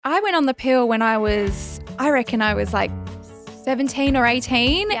I went on the pill when I reckon I was like 17 or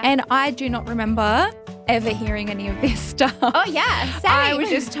 18 and I do not remember ever hearing any of this stuff. Oh, yeah, same. I was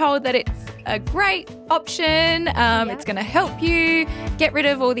just told that it's a great option. It's going to help you get rid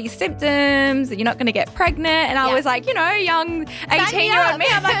of all these symptoms. You're not going to get pregnant. And I was like, young 18-year-old me.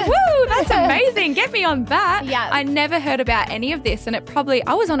 I'm like, woo, that's amazing. Get me on that. Yeah. I never heard about any of this. And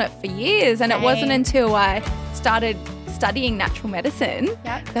I was on it for years. And it wasn't until I started studying natural medicine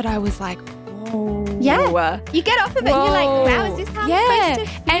that I was like, whoa. Yeah. You get off of it and you're like, wow, is this how I'm supposed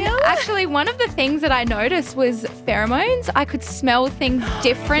to feel? And actually one of the things that I noticed was pheromones. I could smell things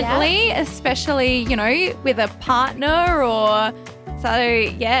differently, especially, with a partner or... So,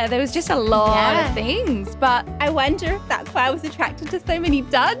 there was just a lot of things. But I wonder if that's why I was attracted to so many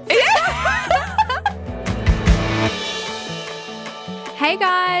duds. Hey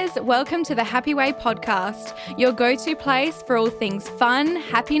guys, welcome to the Happy Way podcast, your go-to place for all things fun,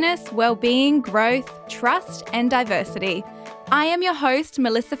 happiness, well-being, growth, trust and diversity. I am your host,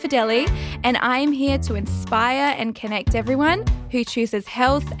 Melissa Fideli, and I am here to inspire and connect everyone who chooses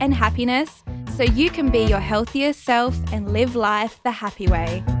health and happiness so you can be your healthiest self and live life the happy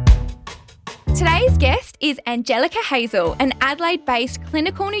way. Today's guest is Angelica Hazel, an Adelaide-based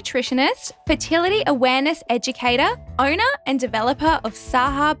clinical nutritionist, fertility awareness educator, owner and developer of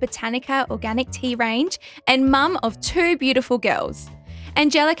Saha Botanica organic tea range, and mum of 2 beautiful girls.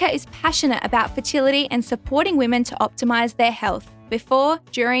 Angelica is passionate about fertility and supporting women to optimise their health before,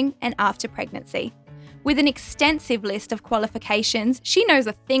 during and after pregnancy. With an extensive list of qualifications, she knows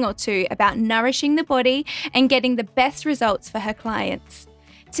a thing or two about nourishing the body and getting the best results for her clients.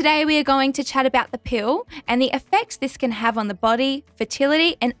 Today we are going to chat about the pill and the effects this can have on the body,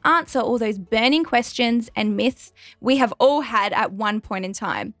 fertility, and answer all those burning questions and myths we have all had at one point in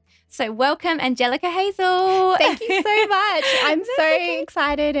time. So welcome, Angelica Hazel. Thank you so much. I'm so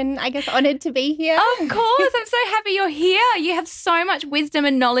excited and I guess honoured to be here. Of course. I'm so happy you're here. You have so much wisdom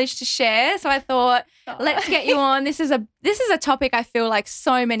and knowledge to share. So I thought, let's get you on. This is a topic I feel like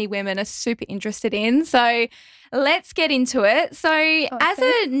so many women are super interested in. So let's get into it. So as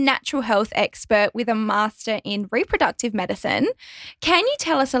a natural health expert with a master in reproductive medicine, can you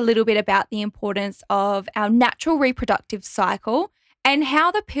tell us a little bit about the importance of our natural reproductive cycle and how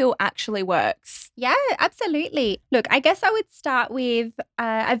the pill actually works? Yeah, absolutely. Look, I guess I would start with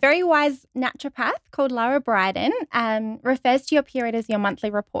a very wise naturopath called Laura Bryden refers to your period as your monthly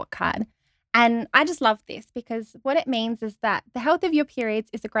report card. And I just love this because what it means is that the health of your periods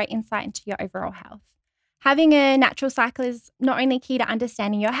is a great insight into your overall health. Having a natural cycle is not only key to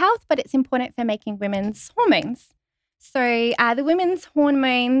understanding your health, but it's important for making women's hormones. So the women's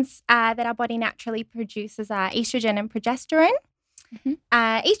hormones that our body naturally produces are estrogen and progesterone. Mm-hmm.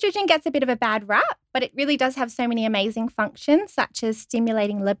 Estrogen gets a bit of a bad rap, but it really does have so many amazing functions such as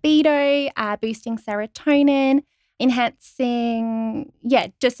stimulating libido, boosting serotonin, enhancing,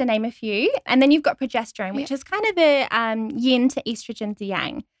 just to name a few. And then you've got progesterone, which is kind of the yin to estrogen's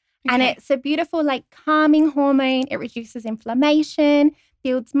yang. Okay. And it's a beautiful, calming hormone. It reduces inflammation,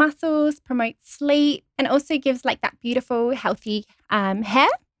 builds muscles, promotes sleep, and also gives that beautiful, healthy hair.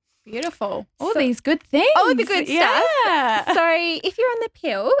 Beautiful. All these good things. All the good stuff. Yeah. So if you're on the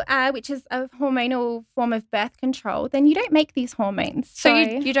pill, which is a hormonal form of birth control, then you don't make these hormones. So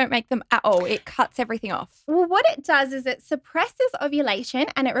you don't make them at all. It cuts everything off. Well, what it does is it suppresses ovulation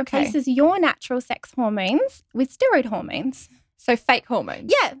and it replaces your natural sex hormones with steroid hormones. So fake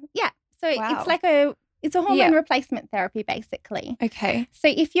hormones. Yeah. So it's a hormone replacement therapy, basically. Okay. So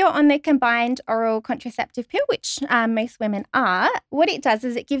if you're on the combined oral contraceptive pill, which most women are, what it does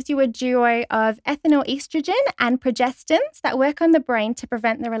is it gives you a duo of ethinyl estrogen and progestins that work on the brain to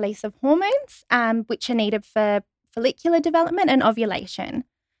prevent the release of hormones, which are needed for follicular development and ovulation.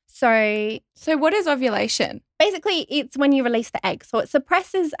 So what is ovulation? Basically, it's when you release the egg. So it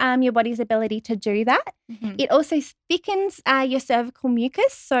suppresses your body's ability to do that. Mm-hmm. It also thickens your cervical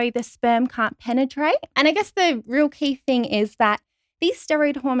mucus so the sperm can't penetrate. And I guess the real key thing is that these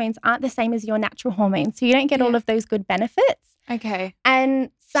steroid hormones aren't the same as your natural hormones. So you don't get all of those good benefits. Okay.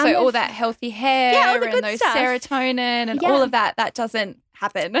 And all that healthy hair all the and good those stuff. Serotonin and all of that doesn't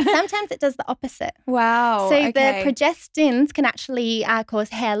happen. Sometimes it does the opposite. Wow. So the progestins can actually cause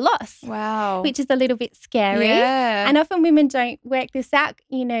hair loss. Wow. Which is a little bit scary. Yeah. And often women don't work this out,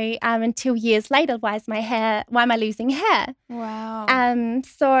 until years later. Why am I losing hair? Wow.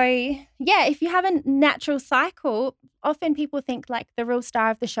 If you have a natural cycle, often people think the real star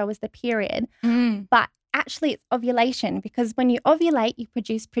of the show is the period. But actually it's ovulation, because when you ovulate, you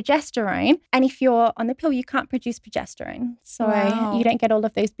produce progesterone. And if you're on the pill, you can't produce progesterone. So you don't get all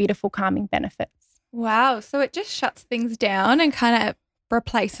of those beautiful calming benefits. Wow. So it just shuts things down and kind of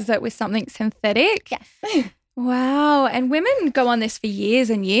replaces it with something synthetic. Yes. Wow. And women go on this for years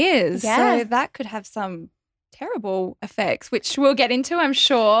and years. Yeah. So that could have some terrible effects, which we'll get into, I'm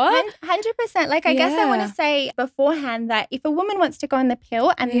sure. 100%. Like, I guess I want to say beforehand that if a woman wants to go on the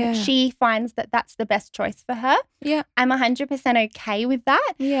pill and she finds that that's the best choice for her, I'm 100% okay with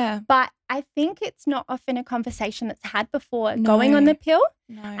that. Yeah. But I think it's not often a conversation that's had before going on the pill.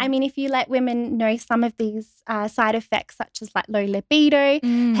 No. I mean, if you let women know some of these side effects, such as like low libido,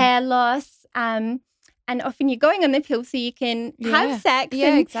 hair loss, and often you're going on the pill so you can have sex. Yeah,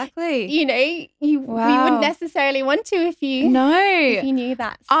 and, exactly. You know, you wouldn't necessarily want to if you knew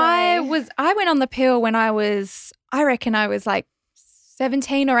that. So. I went on the pill when I reckon I was like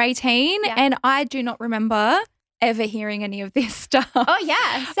 17 or 18, and I do not remember ever hearing any of this stuff. Oh,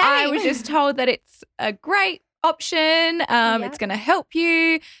 yeah, same. I was just told that it's a great option. It's going to help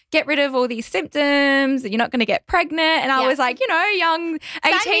you get rid of all these symptoms. You're not going to get pregnant. And I was like, young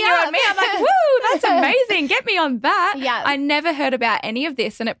 18-year-old me. I'm like, woo, that's amazing. Get me on that. Yeah. I never heard about any of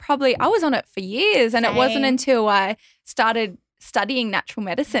this. And I was on it for years. And it wasn't until I started studying natural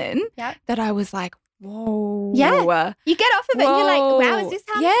medicine that I was like, whoa. Yeah. You get off of it and you're like, wow, is this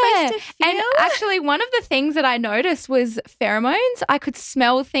how I'm supposed to feel? And actually one of the things that I noticed was pheromones. I could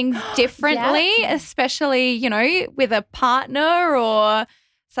smell things differently, especially, with a partner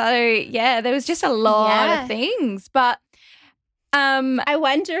there was just a lot of things. But I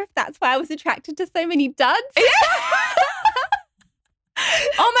wonder if that's why I was attracted to so many duds.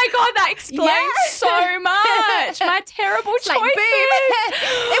 Oh my God, that explains so much. My terrible choices. Like,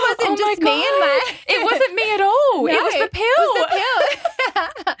 it wasn't just me and my... It wasn't me at all. No, it was the pill.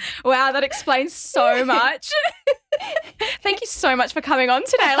 Wow, that explains so much. Thank you so much for coming on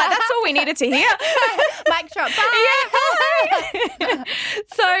today. Like, that's all we needed to hear. Mic drop. Bye. Yeah.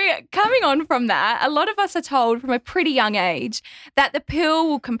 So coming on from that, a lot of us are told from a pretty young age that the pill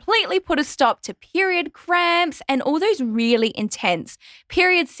will completely put a stop to period cramps and all those really intense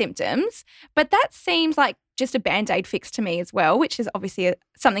period symptoms. But that seems like just a Band-Aid fix to me as well, which is obviously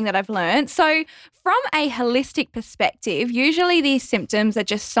something that I've learned. So from a holistic perspective, usually these symptoms are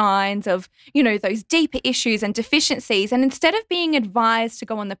just signs of, those deeper issues and deficiencies. And instead of being advised to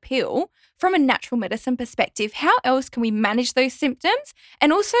go on the pill, from a natural medicine perspective, how else can we manage those symptoms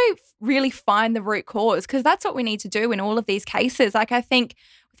and also really find the root cause? Because that's what we need to do in all of these cases. Like, I think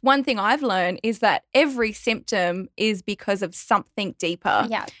one thing I've learned is that every symptom is because of something deeper.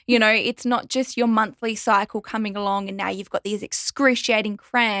 Yeah. It's not just your monthly cycle coming along and now you've got these excruciating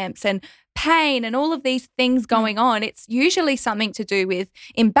cramps and pain and all of these things going on. It's usually something to do with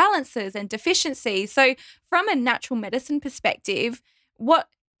imbalances and deficiencies. So from a natural medicine perspective,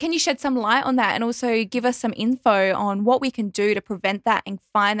 can you shed some light on that and also give us some info on what we can do to prevent that and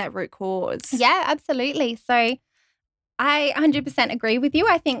find that root cause? Yeah, absolutely. So I 100% agree with you.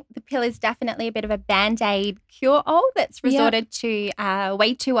 I think the pill is definitely a bit of a Band-Aid cure-all that's resorted to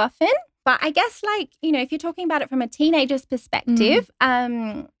way too often. But I guess, if you're talking about it from a teenager's perspective,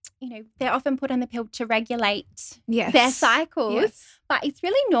 they're often put on the pill to regulate their cycles. Yes. But it's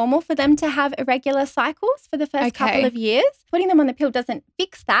really normal for them to have irregular cycles for the first couple of years. Putting them on the pill doesn't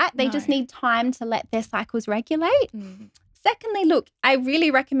fix that. They just need time to let their cycles regulate. Secondly, look, I really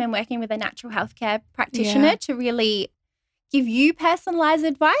recommend working with a natural healthcare practitioner to really give you personalised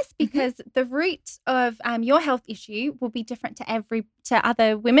advice, because the root of your health issue will be different to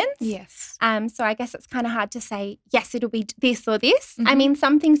other women's. Yes. So I guess it's kind of hard to say, yes, it'll be this or this. I mean,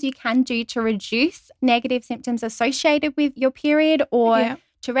 some things you can do to reduce negative symptoms associated with your period or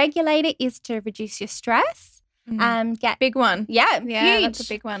to regulate it is to reduce your stress. Big one. Yeah, huge. That's a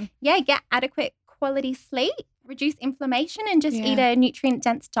big one. Yeah, get adequate quality sleep, reduce inflammation, and just eat a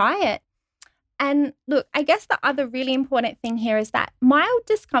nutrient-dense diet. And look, I guess the other really important thing here is that mild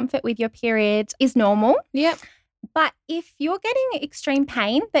discomfort with your period is normal. Yep. But if you're getting extreme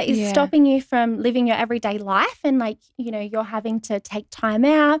pain that is stopping you from living your everyday life and you're having to take time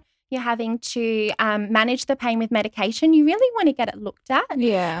out, you're having to manage the pain with medication, you really want to get it looked at.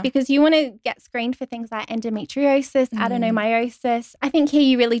 Yeah. Because you want to get screened for things like endometriosis, adenomyosis. I think here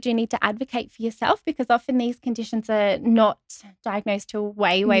you really do need to advocate for yourself, because often these conditions are not diagnosed till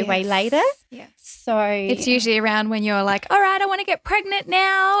way later. Yes. So it's usually around when you're like, all right, I want to get pregnant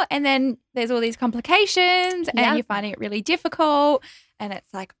now. And then there's all these complications and you're finding it really difficult. And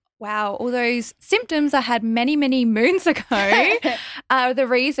it's like, wow, all those symptoms I had many, many moons ago are the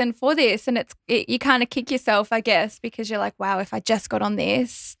reason for this. And you kind of kick yourself, I guess, because you're like, wow, if I just got on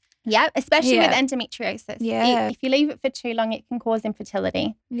this. Yeah, especially with endometriosis. Yeah. If you leave it for too long, it can cause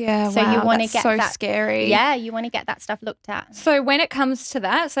infertility. Yeah, so you want to get that scary. Yeah, you want to get that stuff looked at. So when it comes to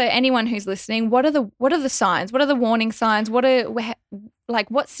that, so anyone who's listening, what are the signs? What are the warning signs? What are like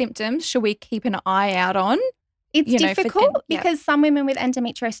what symptoms should we keep an eye out on? It's difficult because some women with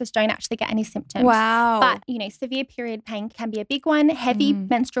endometriosis don't actually get any symptoms. Wow. But, severe period pain can be a big one. Heavy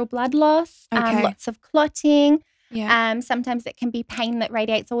menstrual blood loss, lots of clotting. Yeah. Sometimes it can be pain that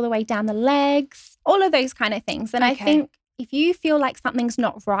radiates all the way down the legs, all of those kind of things. And I think if you feel like something's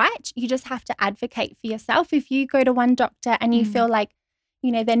not right, you just have to advocate for yourself. If you go to one doctor and you feel like,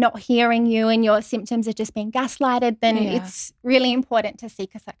 they're not hearing you and your symptoms are just being gaslighted, then it's really important to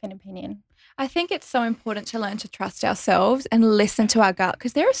seek a second opinion. I think it's so important to learn to trust ourselves and listen to our gut,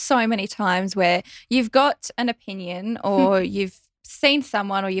 because there are so many times where you've got an opinion or you've seen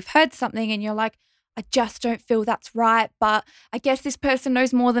someone or you've heard something and you're like, I just don't feel that's right, but I guess this person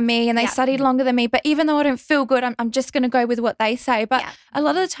knows more than me and they studied longer than me. But even though I don't feel good, I'm just going to go with what they say. But a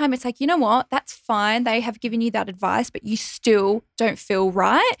lot of the time it's like, you know what, that's fine. They have given you that advice, but you still don't feel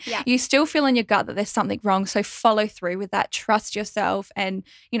right. Yeah. You still feel in your gut that there's something wrong. So follow through with that. Trust yourself and,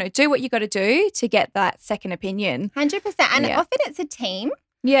 do what you got to do to get that second opinion. 100%. And often it's a team.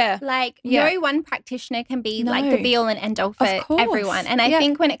 Yeah. No one practitioner can be like the be all and end all for everyone. And I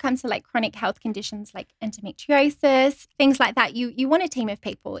think when it comes to like chronic health conditions like endometriosis, things like that, you want a team of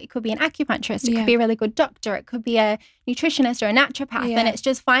people. It could be an acupuncturist, it could be a really good doctor, it could be a nutritionist or a naturopath. And it's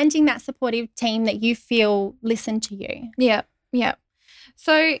just finding that supportive team that you feel listen to you. Yeah. Yeah.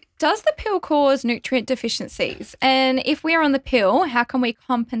 So does the pill cause nutrient deficiencies? And if we're on the pill, how can we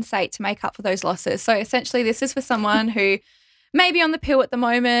compensate to make up for those losses? So essentially this is for someone who maybe on the pill at the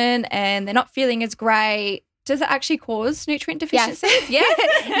moment and they're not feeling as great. Does it actually cause nutrient deficiencies? Yes,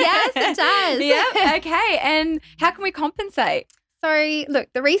 yes it does. Yeah, okay. And how can we compensate? So, look,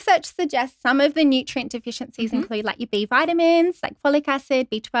 the research suggests some of the nutrient deficiencies include like your B vitamins, like folic acid,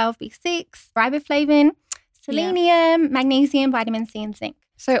 B12, B6, riboflavin, selenium, magnesium, vitamin C and zinc.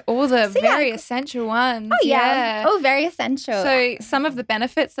 So all the very essential ones. Oh, yeah. All very essential. So some of the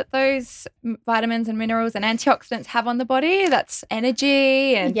benefits that those vitamins and minerals and antioxidants have on the body, that's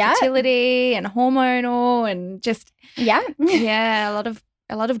energy and fertility and hormonal and just a lot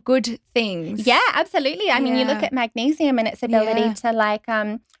of good things. Yeah, absolutely. I mean, you look at magnesium and its ability to like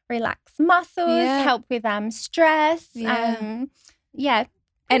relax muscles, help with stress.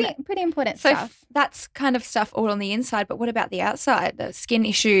 Pretty important stuff. So that's kind of stuff all on the inside, but what about the outside? The skin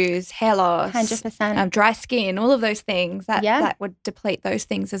issues, hair loss, 100%. Dry skin, all of those things, that would deplete those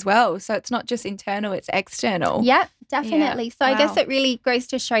things as well. So it's not just internal, it's external. Yeah, definitely. So I guess it really goes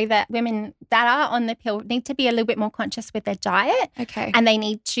to show that women that are on the pill need to be a little bit more conscious with their diet. Okay. And they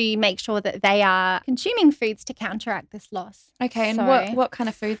need to make sure that they are consuming foods to counteract this loss. Okay, and what kind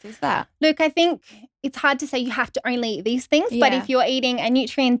of foods is that? Look, I think it's hard to say you have to only eat these things, but if you're eating a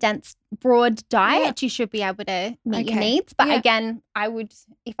nutrient-dense, broad diet, you should be able to meet your needs. But again, I would,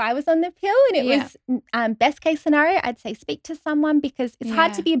 if I was on the pill and it was best case scenario, I'd say speak to someone because it's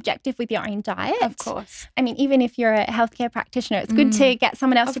hard to be objective with your own diet. Of course. I mean, even if you're a healthcare practitioner, it's good to get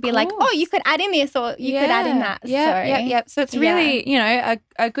someone else to be like, oh, you could add in this or you could add in that. Yeah. So it's really,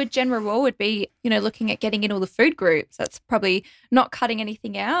 a good general rule would be, looking at getting in all the food groups. That's probably not cutting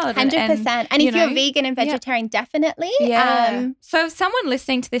anything out. 100%. And if you're vegan and vegetarian, definitely. Yeah. So if someone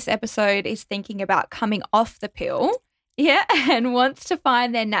listening to this episode is thinking about coming off the pill, and wants to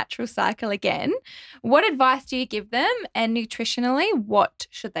find their natural cycle again, what advice do you give them? And nutritionally, what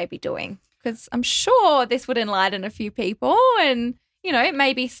should they be doing? Because I'm sure this would enlighten a few people and,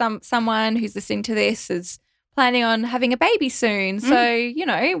 maybe someone who's listening to this is planning on having a baby soon. So,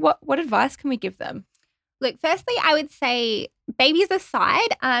 what advice can we give them? Look, firstly, I would say babies aside,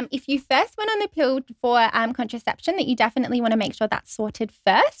 if you first went on the pill for contraception, that you definitely want to make sure that's sorted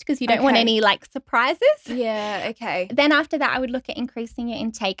first because you don't want any surprises. Yeah, okay. Then after that, I would look at increasing your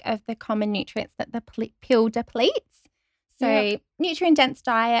intake of the common nutrients that the pill depletes. So nutrient-dense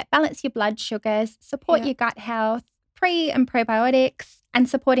diet, balance your blood sugars, support your gut health, pre and probiotics, and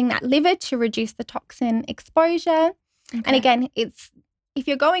supporting that liver to reduce the toxin exposure. Okay. And again, if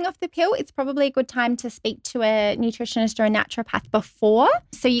you're going off the pill, it's probably a good time to speak to a nutritionist or a naturopath before.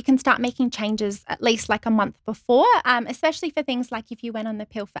 So you can start making changes at least a month before, especially for things like if you went on the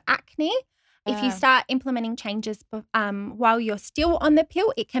pill for acne. If you start implementing changes while you're still on the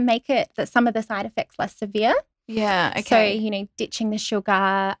pill, it can make it that some of the side effects less severe. Yeah, okay. So, ditching the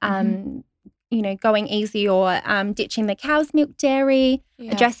sugar, going easy or ditching the cow's milk dairy,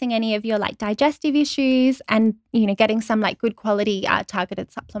 addressing any of your like digestive issues and, getting some like good quality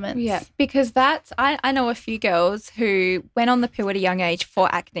targeted supplements. Yeah, because I know a few girls who went on the pill at a young age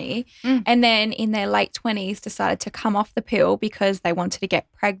for acne and then in their late 20s decided to come off the pill because they wanted to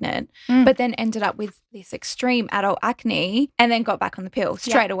get pregnant, but then ended up with this extreme adult acne and then got back on the pill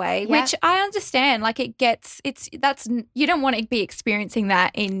straight away, which I understand. Like you don't want to be experiencing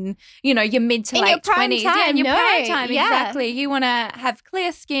that in, your mid to late 20s. Time, in your prime time, exactly. You want to have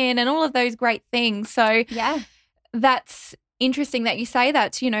clear skin and all of those great things. So that's interesting that you say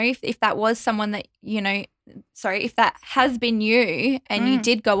that, if that was someone that, if that has been you and you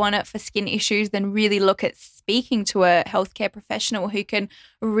did go on it for skin issues, then really look at speaking to a healthcare professional who can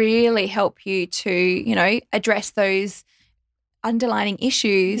really help you to, address those underlying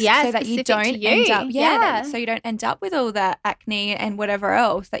issues so that you don't end up so you don't end up with all that acne and whatever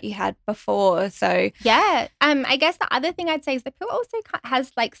else that you had before. So I guess the other thing I'd say is the pill also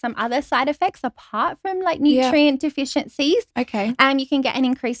has like some other side effects apart from like nutrient deficiencies. Okay. You can get an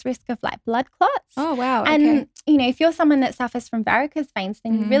increased risk of like blood clots. Oh wow. And if you're someone that suffers from varicose veins,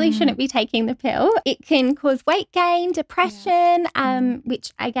 then you really shouldn't be taking the pill. It can cause weight gain, depression,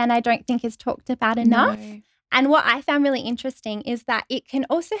 which again I don't think is talked about enough. No. And what I found really interesting is that it can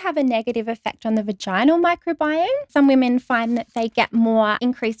also have a negative effect on the vaginal microbiome. Some women find that they get more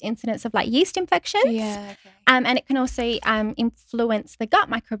increased incidence of like yeast infections. Yeah, okay. And it can also influence the gut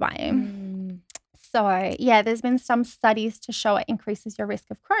microbiome. So, there's been some studies to show it increases your risk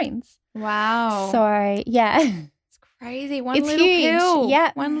of Crohn's. Wow. So, It's crazy. One little huge. pill.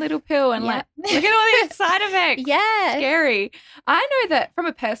 Yeah. One little pill and like, look at all these side effects. Yeah. Scary. I know that from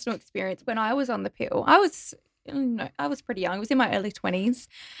a personal experience, when I was on the pill, I was pretty young. I was in my early 20s.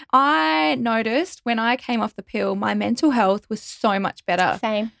 I noticed when I came off the pill, my mental health was so much better.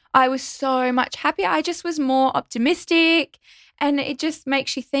 Same. I was so much happier. I just was more optimistic, and it just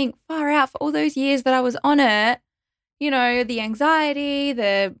makes you think, far out, for all those years that I was on it, the anxiety,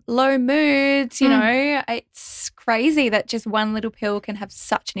 the low moods, it's crazy that just one little pill can have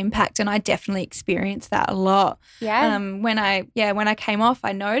such an impact. And I definitely experienced that a lot. Yeah. When I came off,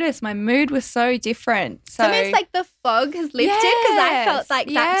 I noticed my mood was so different. So almost like the fog has lifted because I felt like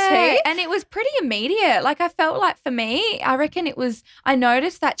that too. And it was pretty immediate. Like I felt like for me, I reckon I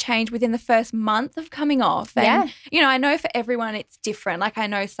noticed that change within the first month of coming off. And, I know for everyone it's different. Like I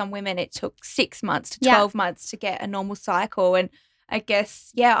know some women it took 6 months to 12 months to get a normal cycle. And I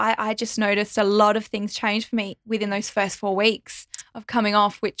guess, I just noticed a lot of things change for me within those first 4 weeks of coming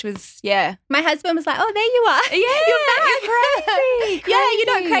off, which was, My husband was like, oh, there you are. Yeah, you're back. Crazy. Yeah,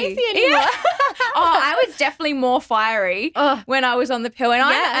 you're not crazy anymore. Yeah. I was definitely more fiery when I was on the pill. And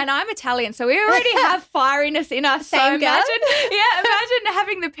I'm Italian, so we already have firiness in us. Same girl. Imagine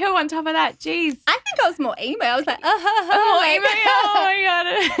having the pill on top of that. Jeez. I think I was more emo. I was like, more emo. Oh, my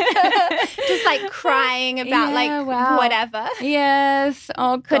God. Just like crying about whatever. Yes.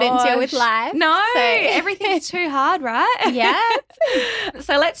 Oh, God. Couldn't deal with life. No, everything's too hard, right? Yeah.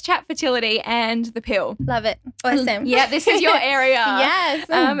 So let's chat fertility and the pill. Love it. Awesome. Yeah, this is your area.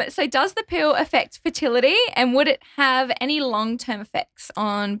 Yes. So does the pill affect fertility, and would it have any long-term effects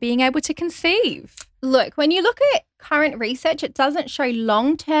on being able to conceive? Look, when you look at current research, it doesn't show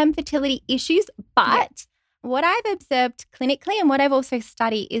long-term fertility issues, but what I've observed clinically and what I've also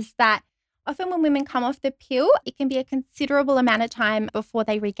studied is that often when women come off the pill, it can be a considerable amount of time before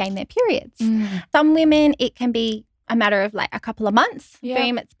they regain their periods. Some women, it can be a matter of like a couple of months.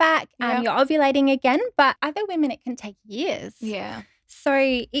 Boom, it's back. You're ovulating again. But other women, it can take years. Yeah. So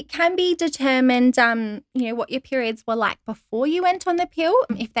it can be determined, what your periods were like before you went on the pill.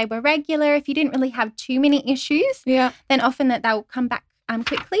 If they were regular, if you didn't really have too many issues, then often that they'll come back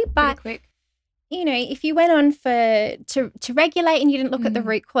quickly. But quick. If you went on to regulate and you didn't look at the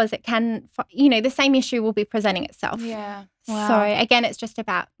root cause, it can, the same issue will be presenting itself. Yeah. Wow. So again, it's just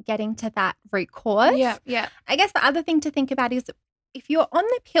about getting to that root cause. Yeah. I guess the other thing to think about is if you're on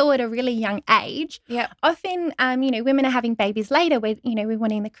the pill at a really young age, often, women are having babies later. We're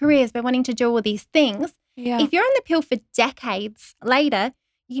wanting the careers, we're wanting to do all these things. Yeah. If you're on the pill for decades later,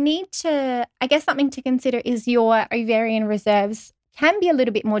 you need to, I guess something to consider is your ovarian reserves can be a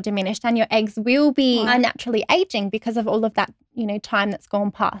little bit more diminished and your eggs will be naturally aging because of all of that, time that's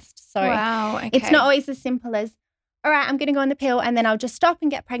gone past. So it's not always as simple as, all right, I'm going to go on the pill and then I'll just stop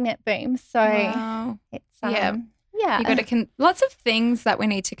and get pregnant, boom. So it's, you got to lots of things that we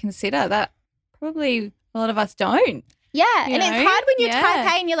need to consider that probably a lot of us don't. Yeah, and it's hard when you're type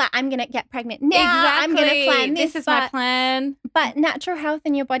A and you're like, I'm going to get pregnant now. Exactly. I'm going to plan this. This is my plan. But natural health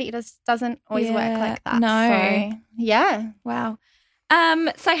in your body just doesn't always work like that. No. So, yeah. Wow.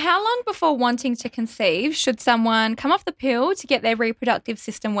 So how long before wanting to conceive should someone come off the pill to get their reproductive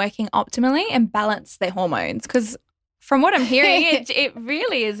system working optimally and balance their hormones? Because from what I'm hearing, it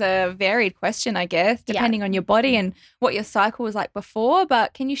really is a varied question, I guess, depending on your body and what your cycle was like before.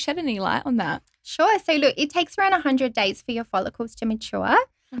 But can you shed any light on that? Sure. So look, it takes around 100 days for your follicles to mature.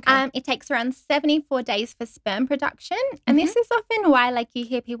 Okay. It takes around 74 days for sperm production. And this is often why like you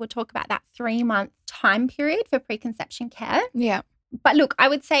hear people talk about that 3-month time period for preconception care. Yeah. But look, I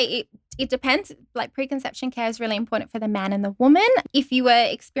would say it depends. Like preconception care is really important for the man and the woman. If you were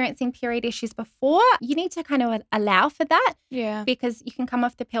experiencing period issues before, you need to kind of allow for that. Yeah. Because you can come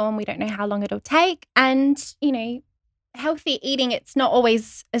off the pill and we don't know how long it'll take. And, you know, healthy eating, it's not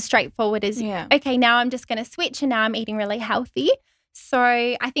always as straightforward as, okay, now I'm just going to switch and now I'm eating really healthy. So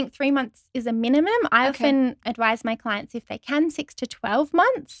I think 3 months is a minimum. I often advise my clients if they can 6 to 12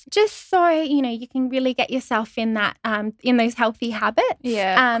 months, just so, you know, you can really get yourself in that, in those healthy habits.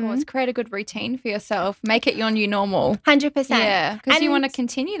 Yeah, of course. Create a good routine for yourself. Make it your new normal. 100%. Yeah, because you want to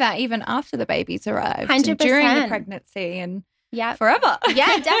continue that even after the baby's arrived. 100%. And during the pregnancy and forever.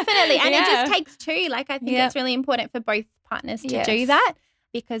 Yeah, definitely. And it just takes two. Like I think it's really important for both partners to do that.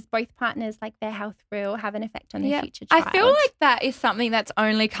 Because both partners, like their health will have an effect on their future child. I feel like that is something that's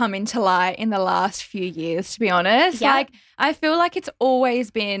only come into light in the last few years, to be honest. Yep. Like I feel like it's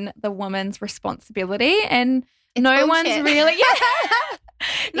always been the woman's responsibility and no one's really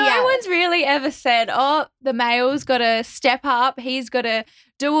one's really ever said, oh, the male's got to step up. He's got to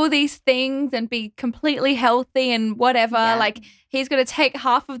do all these things and be completely healthy and whatever. Yeah. Like he's got to take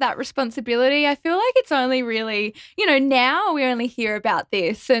half of that responsibility. I feel like it's only really, you know, now we only hear about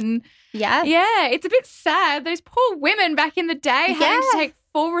this. And it's a bit sad. Those poor women back in the day having to take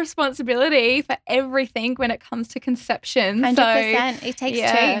full responsibility for everything when it comes to conception. 100%. So, it takes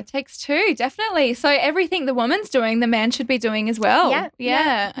two. It takes two, definitely. So everything the woman's doing, the man should be doing as well.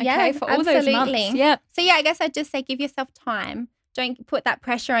 Okay, for all those months. Yeah. So I guess I'd just say give yourself time. Don't put that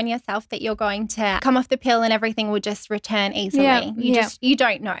pressure on yourself that you're going to come off the pill and everything will just return easily. You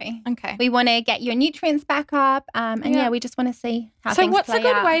don't know. Okay. We want to get your nutrients back up and we just want to see how things play out. So what's a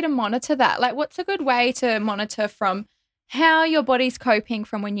good way to monitor that? Like what's a good way to monitor from how your body's coping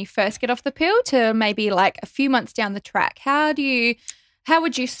from when you first get off the pill to maybe like a few months down the track? How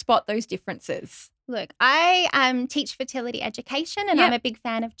would you spot those differences? Look, I teach fertility education and I'm a big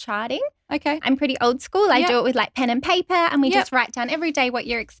fan of charting. Okay. I'm pretty old school. I do it with like pen and paper and we just write down every day what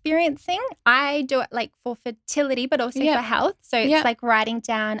you're experiencing. I do it like for fertility but also for health. So it's like writing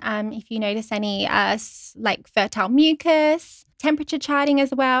down if you notice any like fertile mucus, temperature charting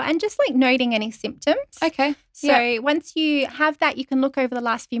as well, and just like noting any symptoms. Okay. So once you have that, you can look over the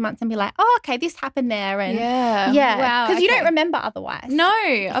last few months and be like, oh, okay, this happened there. And wow. Because you don't remember otherwise. No,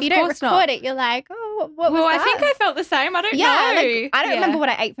 if you don't record it, you're like, oh, what was that? I think I felt the same. I don't know. Like, I don't remember what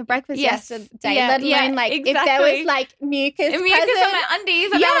I ate for breakfast yesterday, let alone like if there was like mucus present. On my undies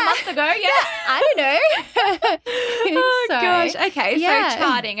about a month ago. I don't know. Oh, gosh. Okay, so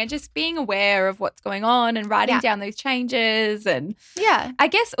charting and just being aware of what's going on and writing down those changes and I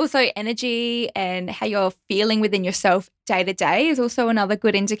guess also energy and how you're feeling within yourself day to day is also another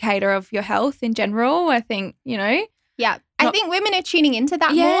good indicator of your health in general. I think, you know. Yeah. I think women are tuning into that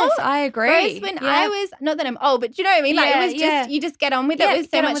more. Yes, I agree. Whereas when I was, not that I'm old, but you know what I mean? Like it was just, you just get on with it. It was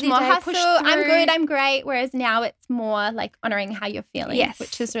so much more hustle. I'm good, I'm great. Whereas now it's more like honouring how you're feeling,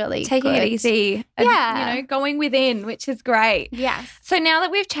 which is really taking good. it easy and, you know, going within, which is great. Yes. So now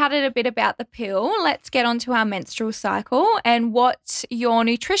that we've chatted a bit about the pill, let's get on to our menstrual cycle and what your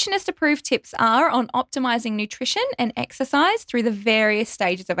nutritionist-approved tips are on optimising nutrition and exercise through the various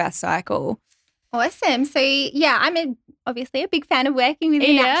stages of our cycle. Awesome. So, I'm obviously a big fan of working with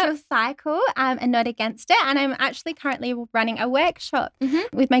the natural cycle and not against it. And I'm actually currently running a workshop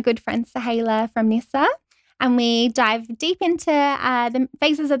with my good friend Hazel from NISA. And we dive deep into the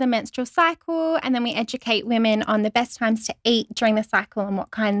phases of the menstrual cycle and then we educate women on the best times to eat during the cycle and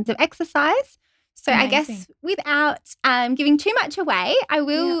what kinds of exercise. So I guess without giving too much away, I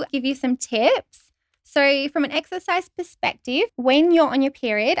will give you some tips. So from an exercise perspective, when you're on your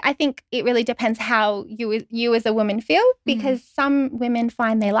period, I think it really depends how you as a woman feel because some women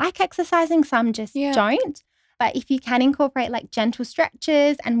find they like exercising, some just don't. But if you can incorporate like gentle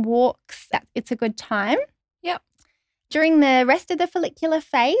stretches and walks, it's a good time. Yep. During the rest of the follicular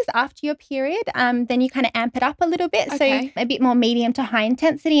phase after your period, then you kind of amp it up a little bit. So a bit more medium to high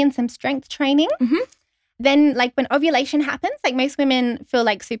intensity and some strength training. Then like when ovulation happens, like most women feel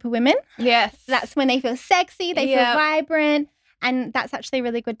like super women. Yes. That's when they feel sexy, they feel vibrant. And that's actually a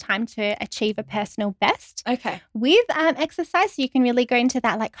really good time to achieve a personal best. Okay. With exercise, you can really go into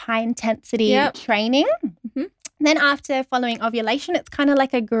that like high intensity training. Then after following ovulation, it's kind of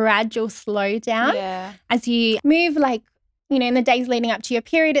like a gradual slowdown as you move like, in the days leading up to your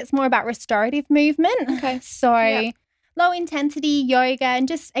period, it's more about restorative movement. Okay. So low intensity yoga and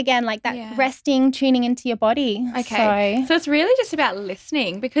just, again, like that resting, tuning into your body. Okay. So it's really just about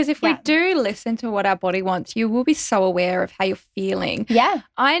listening, because if we do listen to what our body wants, you will be so aware of how you're feeling. Yeah.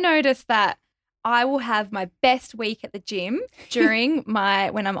 I noticed that I will have my best week at the gym during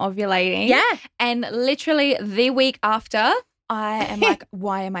when I'm ovulating. Yeah. And literally the week after, I am like,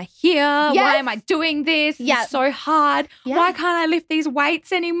 why am I here? Why am I doing this? It's so hard. Why can't I lift these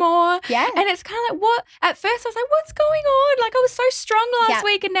weights anymore? Yeah. And it's kind of like, what? At first I was like, what's going on? Like, I was so strong last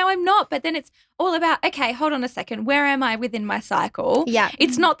week and now I'm not. But then it's all about, okay, hold on a second. Where am I within my cycle? Yeah.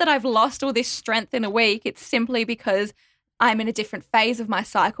 It's not that I've lost all this strength in a week. It's simply because I'm in a different phase of my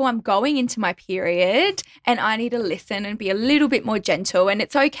cycle. I'm going into my period and I need to listen and be a little bit more gentle. And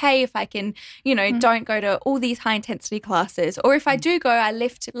it's okay if I can, don't go to all these high intensity classes. Or if I do go, I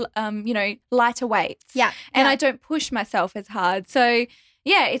lift, lighter weights. Yeah. And I don't push myself as hard. So,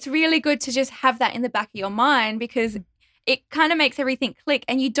 it's really good to just have that in the back of your mind, because it kind of makes everything click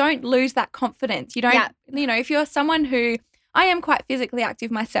and you don't lose that confidence. You don't, if you're someone who, I am quite physically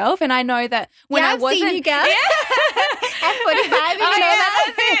active myself, and I know that when I wasn't, I've seen you girl. At 45,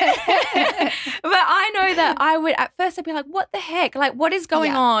 but I know that I would, at first I'd be like, what the heck? Like, what is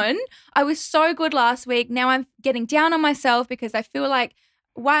going on? I was so good last week. Now I'm getting down on myself because I feel like,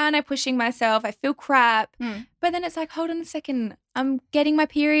 why aren't I pushing myself? I feel crap. But then it's like, hold on a second. I'm getting my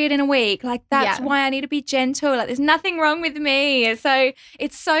period in a week. Like, that's why I need to be gentle. Like, there's nothing wrong with me. So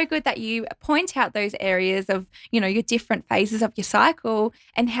it's so good that you point out those areas of, your different phases of your cycle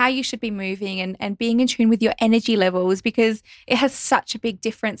and how you should be moving and being in tune with your energy levels, because it has such a big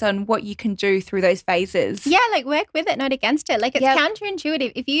difference on what you can do through those phases. Yeah, like work with it, not against it. Like, it's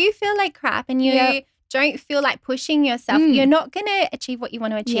counterintuitive. If you feel like crap and you don't feel like pushing yourself, you're not going to achieve what you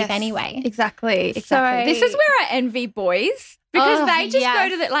want to achieve anyway. Exactly. So, this is where I envy boys, because they just go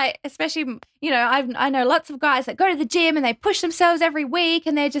to the, especially, I know lots of guys that go to the gym and they push themselves every week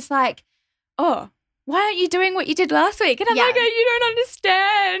and they're just like, oh, why aren't you doing what you did last week? And I'm like, oh, you don't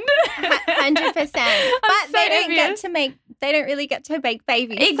understand. 100%. But they don't really get to make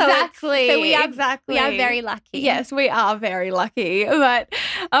babies. Exactly. So we are very lucky. Yes, we are very lucky. But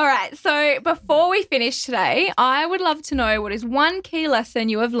all right. So before we finish today, I would love to know, what is one key lesson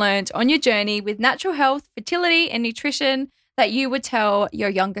you have learned on your journey with natural health, fertility and nutrition that you would tell your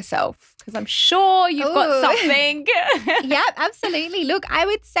younger self? Because I'm sure you've got something. Yeah, absolutely. Look, I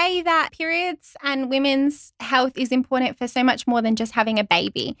would say that periods and women's health is important for so much more than just having a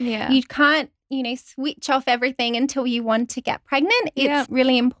baby. Yeah. You can't, switch off everything until you want to get pregnant. It's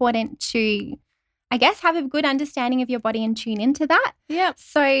really important to, I guess, have a good understanding of your body and tune into that. Yeah.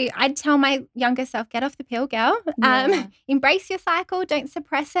 So I'd tell my younger self, get off the pill, girl. Embrace your cycle, don't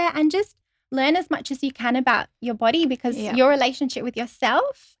suppress it, and just learn as much as you can about your body, because your relationship with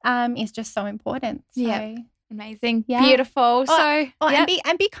yourself is just so important. So, amazing. Yeah. Beautiful. And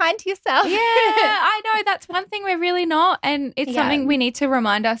be kind to yourself. Yeah, I know that's one thing we're really not, and it's something we need to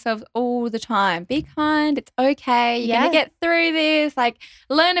remind ourselves all the time. Be kind. It's okay. You're going to get through this. Like,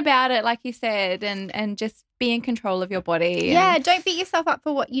 learn about it, like you said, and just be in control of your body. Yeah, don't beat yourself up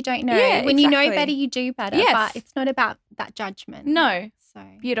for what you don't know. Yeah, when you know better, you do better. Yes. But it's not about that judgment. No. So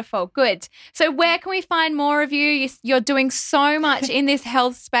beautiful. Good. So where can we find more of you? You're doing so much in this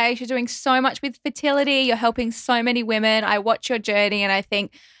health space. You're doing so much with fertility. You're helping so many women. I watch your journey and I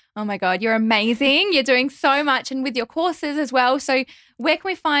think, oh my God, you're amazing. You're doing so much, and with your courses as well. So where can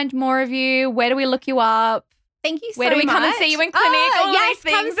we find more of you? Where do we look you up? Thank you so much. Where do we come and see you in clinic? All yes, these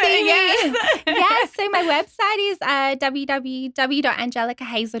things. Come see me. Yes, so my website is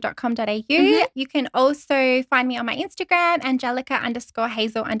www.angelicahazel.com.au. Mm-hmm. You can also find me on my Instagram,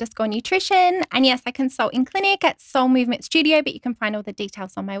 Angelica_Hazel_nutrition. And yes, I consult in clinic at Soul Movement Studio, but you can find all the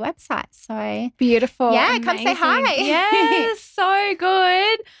details on my website. So beautiful. Yeah, amazing. Come say hi. Yes, so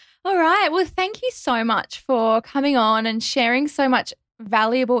good. All right. Well, thank you so much for coming on and sharing so much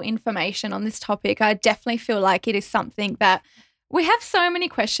valuable information on this topic. I definitely feel like it is something that we have so many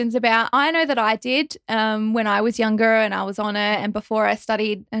questions about. I know that I did when I was younger and I was on it, and before I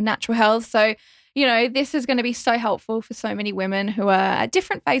studied natural health. So, this is going to be so helpful for so many women who are at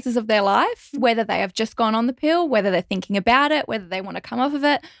different phases of their life, whether they have just gone on the pill, whether they're thinking about it, whether they want to come off of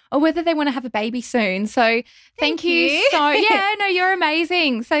it, or whether they want to have a baby soon. So thank you. You're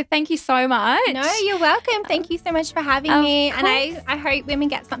amazing. So thank you so much. No, you're welcome. Thank you so much for having me. And I hope women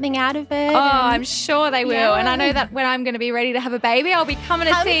get something out of it. Oh, I'm sure they will. Yeah. And I know that when I'm going to be ready to have a baby, I'll be coming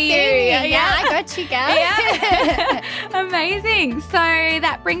to see you. Yeah, I got you, girl. Yeah. Amazing. So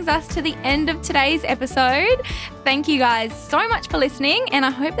that brings us to the end of today's today's episode. Thank you guys so much for listening, and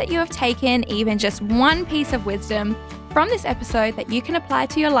I hope that you have taken even just one piece of wisdom from this episode that you can apply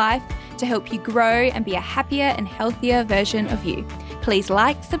to your life to help you grow and be a happier and healthier version of you. Please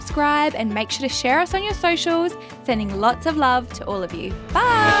like, subscribe, and make sure to share us on your socials. Sending lots of love to all of you.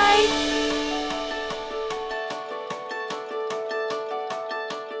 Bye.